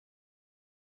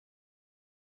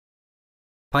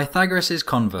Pythagoras'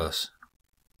 converse.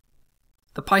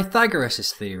 The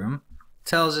Pythagoras' theorem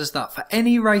tells us that for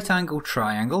any right angled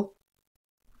triangle,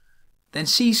 then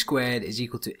c squared is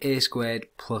equal to a squared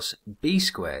plus b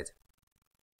squared.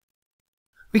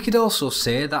 We could also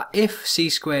say that if c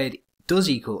squared does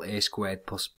equal a squared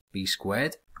plus b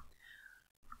squared,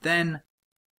 then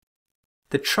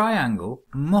the triangle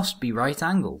must be right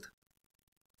angled.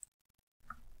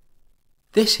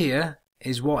 This here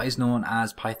is what is known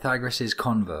as Pythagoras'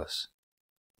 converse.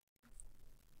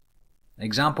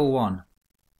 Example 1.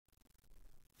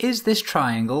 Is this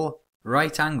triangle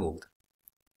right angled?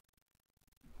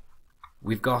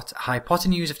 We've got a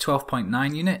hypotenuse of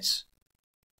 12.9 units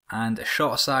and a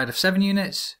shorter side of 7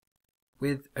 units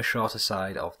with a shorter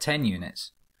side of 10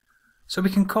 units. So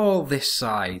we can call this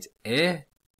side A,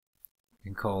 we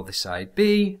can call this side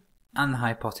B, and the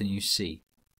hypotenuse C.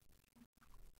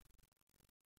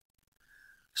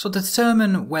 So to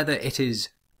determine whether it is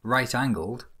right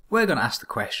angled, we're going to ask the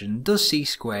question, does c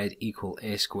squared equal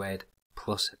a squared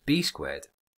plus b squared?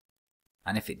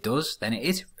 And if it does, then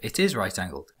it is right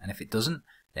angled, and if it doesn't,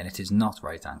 then it is not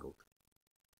right angled.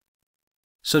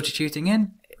 Substituting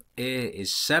in, a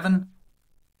is 7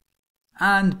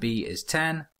 and b is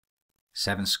 10,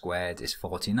 7 squared is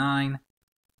 49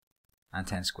 and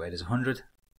 10 squared is 100.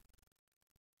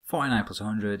 49 plus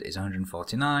 100 is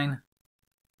 149.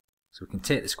 So we can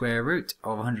take the square root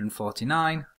of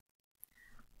 149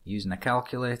 using a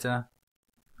calculator.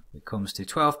 It comes to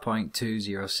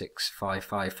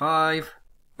 12.206555.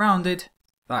 Rounded,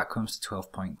 that comes to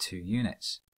 12.2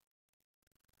 units.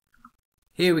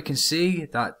 Here we can see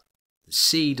that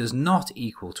C does not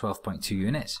equal 12.2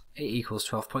 units, it equals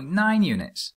 12.9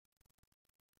 units.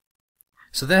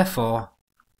 So therefore,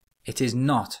 it is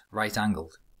not right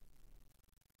angled.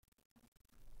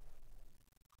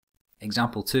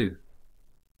 Example 2.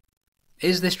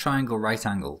 Is this triangle right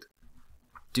angled?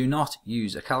 Do not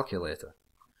use a calculator.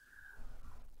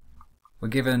 We're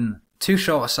given two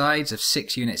shorter sides of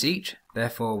 6 units each,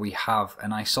 therefore we have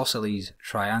an isosceles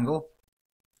triangle,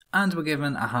 and we're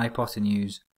given a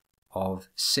hypotenuse of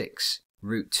 6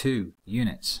 root 2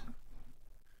 units.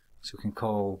 So we can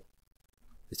call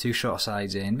the two shorter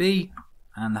sides A and B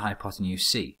and the hypotenuse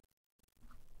C.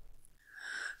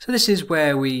 So this is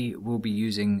where we will be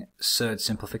using surd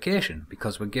simplification,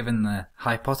 because we're given the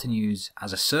hypotenuse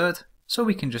as a surd, so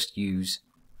we can just use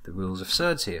the rules of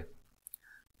surds here.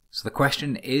 So the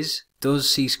question is, does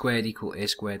c squared equal a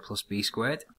squared plus b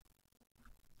squared?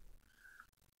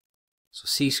 So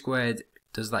c squared,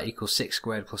 does that equal 6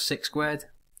 squared plus 6 squared?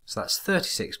 So that's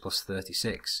 36 plus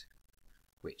 36,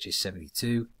 which is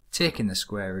 72. Taking the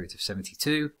square root of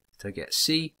 72 to get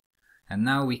c, and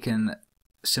now we can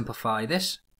simplify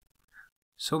this.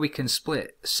 So we can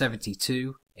split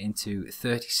 72 into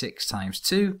 36 times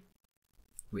 2,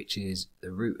 which is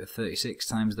the root of 36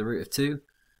 times the root of 2.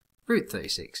 Root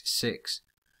 36 is 6,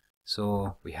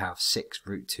 so we have 6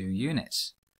 root 2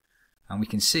 units. And we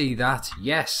can see that,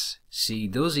 yes, C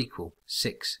does equal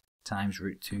 6 times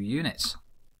root 2 units.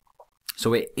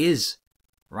 So it is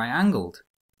right angled.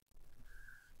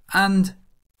 And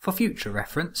for future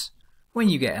reference, when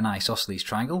you get an isosceles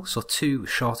triangle, so two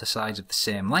shorter sides of the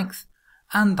same length,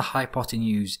 and the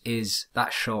hypotenuse is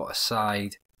that shorter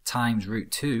side times root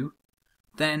 2,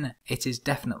 then it is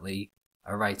definitely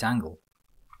a right angle.